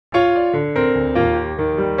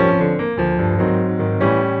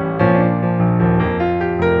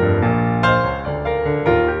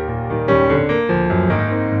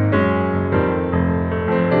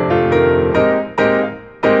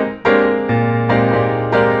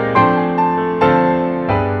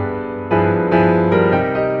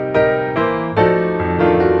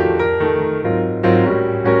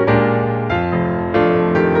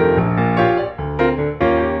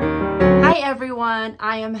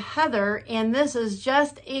Heather, and this is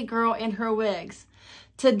just a girl in her wigs.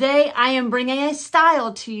 Today, I am bringing a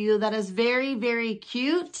style to you that is very, very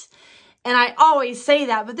cute. And I always say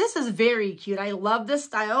that, but this is very cute. I love this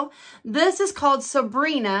style. This is called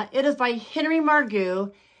Sabrina. It is by Henry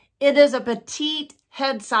Margot. It is a petite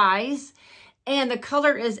head size, and the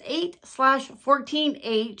color is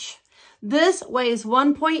 8/14H. This weighs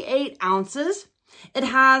 1.8 ounces. It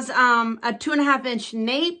has a 2.5-inch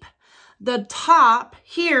nape. The top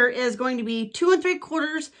here is going to be 2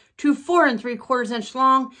 3/4 to 4 3/4 inch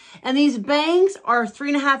long, and these bangs are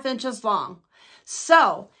 3.5 inches long.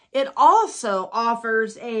 So it also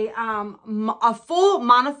offers a full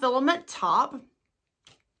monofilament top.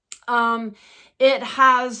 It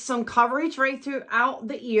has some coverage right throughout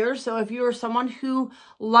the ear. So if you are someone who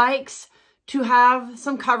likes to have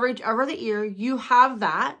some coverage over the ear, you have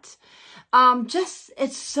that.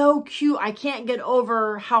 It's so cute. I can't get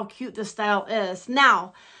over how cute this style is.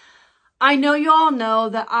 Now, I know you all know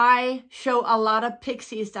that I show a lot of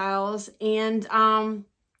pixie styles, and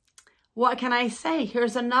what can I say?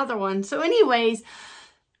 Here's another one. So anyways,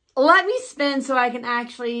 let me spin so I can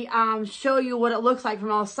actually show you what it looks like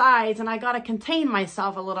from all sides, and I got to contain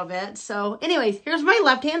myself a little bit. So anyways, here's my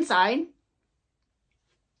left-hand side.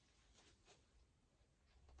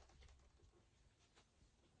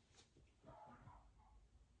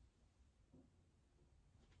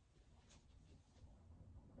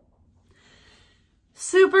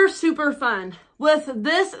 Super, super fun. With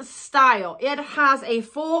this style, it has a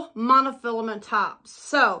full monofilament top.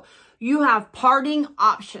 So you have parting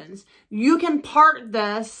options. You can part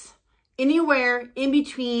this anywhere in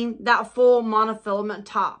between that full monofilament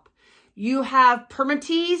top. You have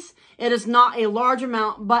permatease. It is not a large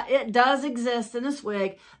amount, but it does exist in this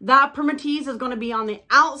wig. That permatease is going to be on the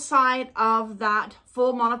outside of that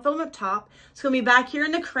full monofilament top. It's going to be back here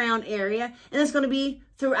in the crown area, and it's going to be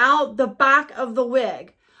throughout the back of the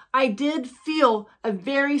wig. I did feel a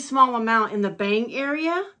very small amount in the bang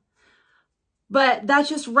area, but that's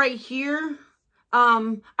just right here.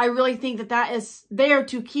 I really think that that is there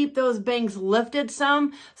to keep those bangs lifted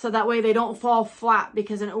some, so that way they don't fall flat,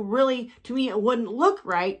 because it really, to me, it wouldn't look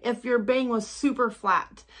right if your bang was super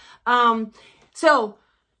flat. So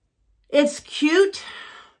it's cute.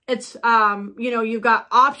 It's, you know, you've got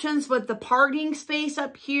options with the parting space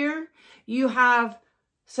up here. You have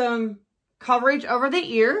some coverage over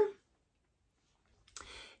the ear.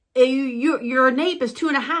 Your nape is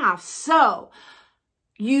 2.5, so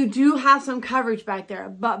you do have some coverage back there,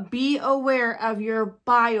 but be aware of your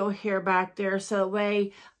bio hair back there, so that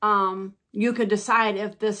way you could decide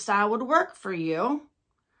if this style would work for you.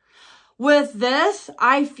 With this,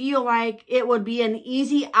 I feel like it would be an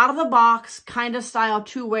easy out-of-the-box kind of style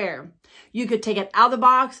to wear. You could take it out of the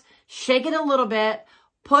box, shake it a little bit,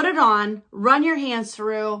 put it on, run your hands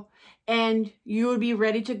through, and you would be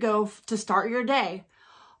ready to go to start your day.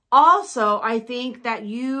 Also, I think that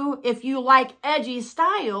if you like edgy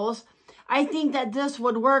styles, I think that this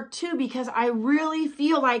would work too, because I really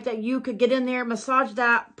feel like that you could get in there, massage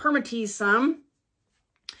that permatease some,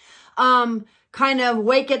 kind of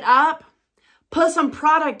wake it up, put some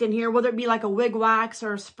product in here, whether it be like a wig wax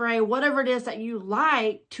or a spray, whatever it is that you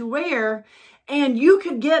like to wear, and you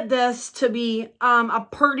could get this to be a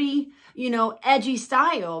pretty, you know, edgy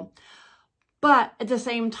style. But at the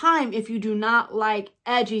same time, if you do not like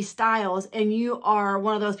edgy styles and you are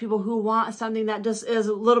one of those people who want something that just is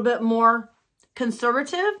a little bit more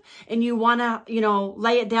conservative and you want to, you know,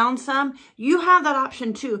 lay it down some, you have that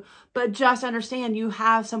option too. But just understand you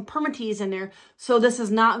have some permatease in there. So this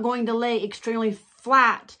is not going to lay extremely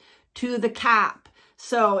flat to the cap.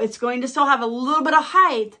 So it's going to still have a little bit of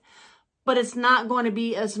height, but it's not going to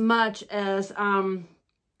be as much as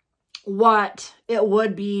what it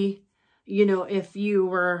would be, you know, if you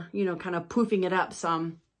were, you know, kind of poofing it up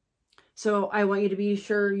some. So I want you to be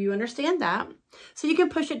sure you understand that. So you can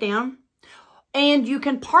push it down and you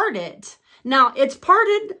can part it. Now it's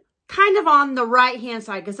parted kind of on the right-hand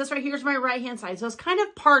side, because this right here is my right-hand side. So it's kind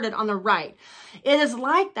of parted on the right. It is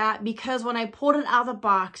like that because when I pulled it out of the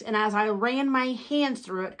box and as I ran my hands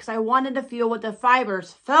through it, because I wanted to feel what the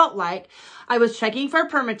fibers felt like, I was checking for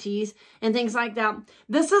permatease and things like that.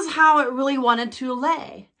 This is how it really wanted to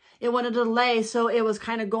lay. It wanted to lay, so it was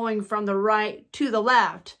kind of going from the right to the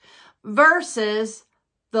left versus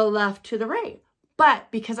the left to the right.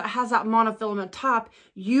 But because it has that monofilament top,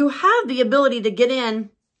 you have the ability to get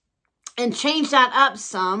in and change that up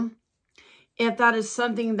some if that is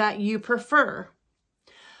something that you prefer.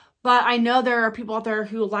 But I know there are people out there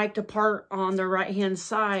who like to part on the right-hand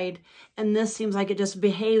side, and this seems like it just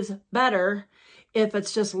behaves better if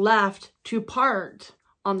it's just left to part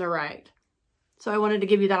on the right. So I wanted to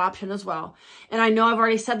give you that option as well. And I know I've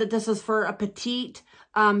already said that this is for a petite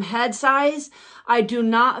head size. I do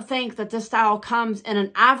not think that this style comes in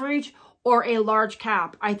an average or a large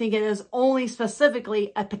cap. I think it is only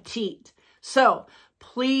specifically a petite. So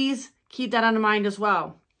please keep that in mind as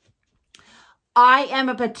well. I am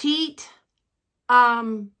a petite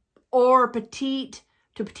or petite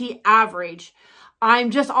to petite average.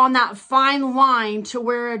 I'm just on that fine line to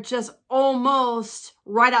where it's just almost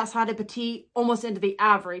right outside of petite, almost into the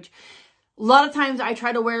average. A lot of times I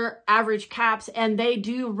try to wear average caps and they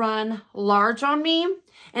do run large on me,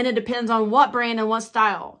 and it depends on what brand and what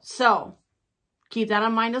style. So keep that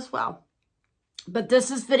in mind as well. But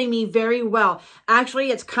this is fitting me very well.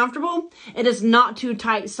 Actually, it's comfortable. It is not too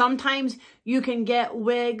tight. Sometimes you can get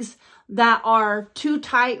wigs that are too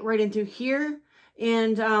tight right into here.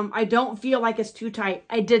 And I don't feel like it's too tight.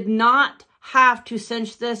 I did not have to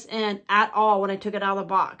cinch this in at all when I took it out of the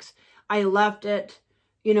box. I left it,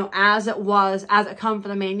 you know, as it was, as it come from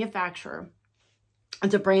the manufacturer.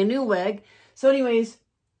 It's a brand new wig. So anyways,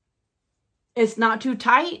 it's not too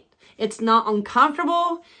tight. It's not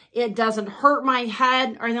uncomfortable. It doesn't hurt my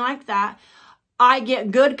head or anything like that. I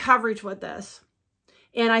get good coverage with this.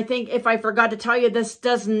 And I think if I forgot to tell you, this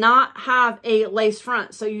does not have a lace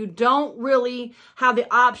front. So you don't really have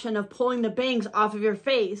the option of pulling the bangs off of your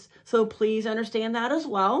face. So please understand that as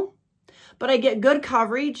well. But I get good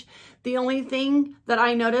coverage. The only thing that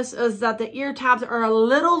I notice is that the ear tabs are a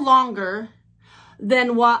little longer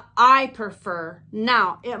than what I prefer.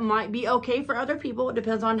 Now, it might be okay for other people. It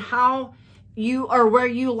depends on how you or where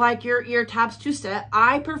you like your ear tabs to sit.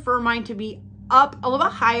 I prefer mine to be up a little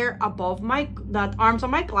bit higher above the arms on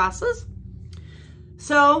my glasses.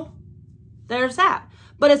 So there's that.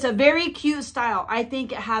 But it's a very cute style. I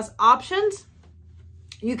think it has options.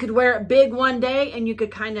 You could wear it big one day and you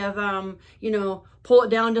could kind of, you know, pull it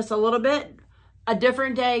down just a little bit. A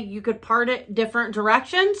different day, you could part it different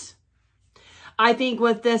directions. I think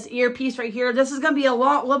with this earpiece right here, this is going to be a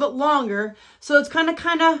little bit longer. So it's kind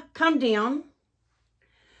of come down.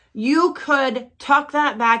 You could tuck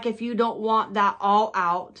that back if you don't want that all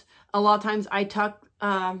out. A lot of times I tuck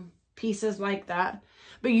pieces like that,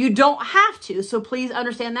 but you don't have to. So please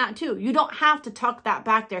understand that too. You don't have to tuck that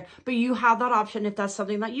back there, but you have that option if that's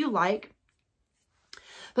something that you like.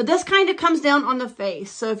 But this kind of comes down on the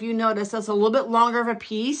face. So if you notice, that's a little bit longer of a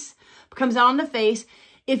piece. It comes down on the face.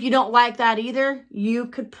 If you don't like that either, you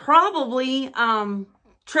could probably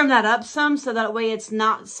trim that up some so that way it's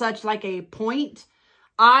not such like a point.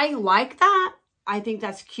 I like that. I think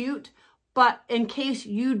that's cute. But in case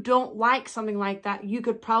you don't like something like that, you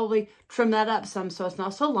could probably trim that up some so it's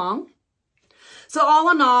not so long. So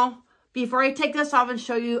all in all, before I take this off and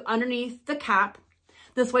show you underneath the cap,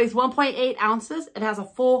 this weighs 1.8 ounces. It has a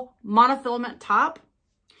full monofilament top.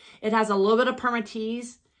 It has a little bit of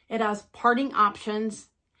permatease. It has parting options.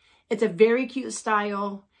 It's a very cute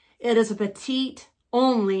style. It is a petite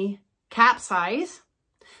only cap size.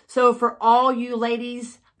 So for all you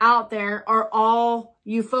ladies out there, or all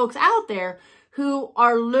you folks out there who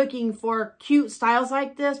are looking for cute styles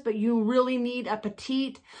like this, but you really need a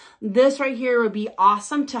petite, this right here would be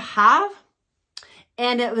awesome to have.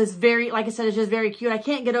 And it was very, like I said, it's just very cute. I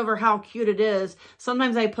can't get over how cute it is.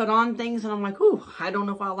 Sometimes I put on things and I'm like, ooh, I don't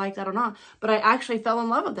know if I like that or not. But I actually fell in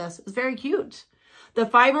love with this. It's very cute. The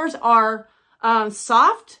fibers are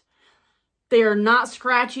soft. They are not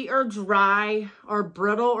scratchy or dry or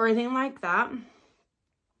brittle or anything like that.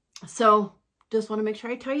 So just want to make sure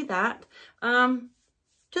I tell you that.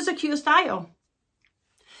 Just a cute style.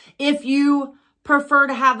 If you prefer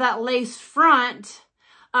to have that lace front,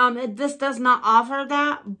 this does not offer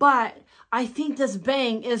that, but I think this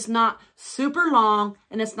bang is not super long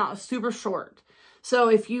and it's not super short. So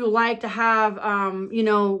if you like to have, you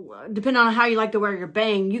know, depending on how you like to wear your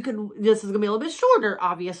bang, you could, this is going to be a little bit shorter,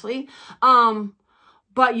 obviously.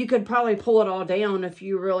 But you could probably pull it all down if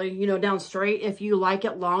you really, you know, down straight if you like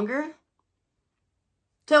it longer.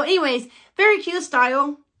 So anyways, very cute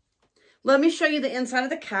style. Let me show you the inside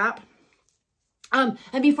of the cap. And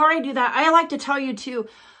before I do that, I like to tell you too,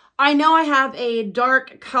 I know I have a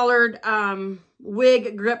dark colored,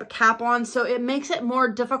 wig grip cap on, so it makes it more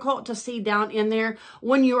difficult to see down in there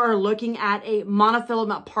when you are looking at a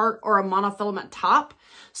monofilament part or a monofilament top.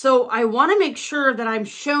 So I want to make sure that I'm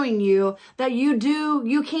showing you that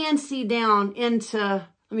you can see down into, let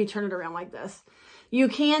me turn it around like this. You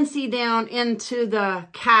can see down into the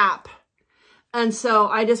cap. And so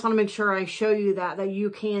I just want to make sure I show you that you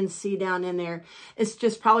can see down in there. It's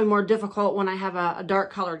just probably more difficult when I have a dark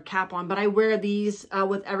colored cap on, but I wear these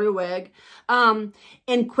with every wig. And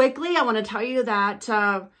quickly, I want to tell you that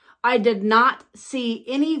I did not see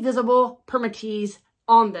any visible permatease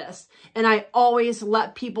on this. And I always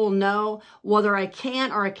let people know whether I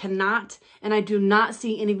can or I cannot. And I do not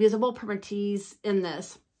see any visible permatease in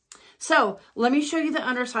this. So let me show you the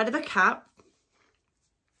underside of the cap.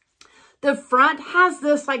 The front has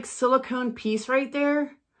this like silicone piece right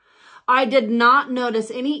there. I did not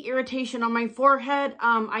notice any irritation on my forehead.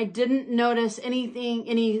 I didn't notice anything,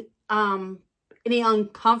 any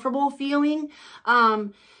uncomfortable feeling.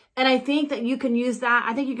 And I think that you can use that.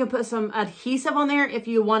 I think you can put some adhesive on there if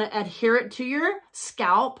you want to adhere it to your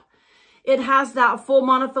scalp. It has that full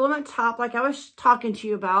monofilament top like I was talking to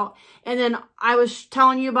you about. And then I was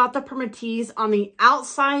telling you about the permatease on the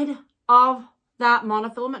outside of that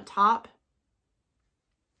monofilament top.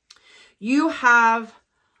 You have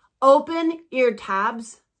open ear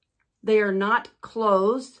tabs. They are not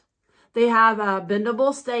closed. They have a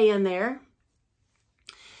bendable stay in there.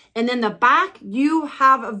 And then the back, you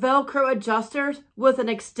have Velcro adjusters with an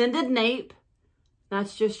extended nape.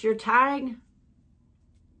 That's just your tag.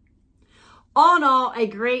 All in all, a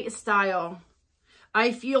great style.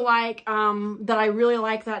 I feel like that I really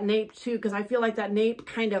like that nape too, because I feel like that nape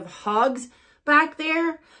kind of hugs back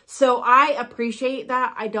there. So I appreciate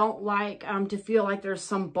that. I don't like to feel like there's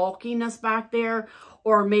some bulkiness back there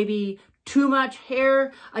or maybe too much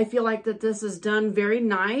hair. I feel like that this is done very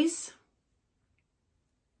nice.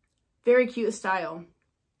 Very cute style.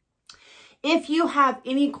 If you have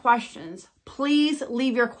any questions, please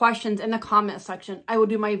leave your questions in the comment section. I will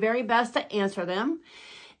do my very best to answer them.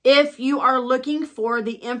 If you are looking for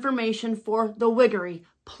the information for the Wiggery,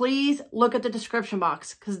 please look at the description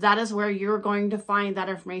box because that is where you're going to find that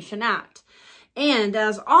information at. And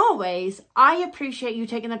as always, I appreciate you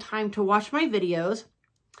taking the time to watch my videos.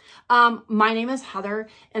 My name is Heather,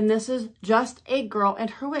 and this is Just a Girl and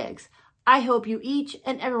Her Wigs. I hope you each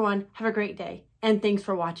and everyone have a great day, and thanks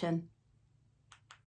for watching.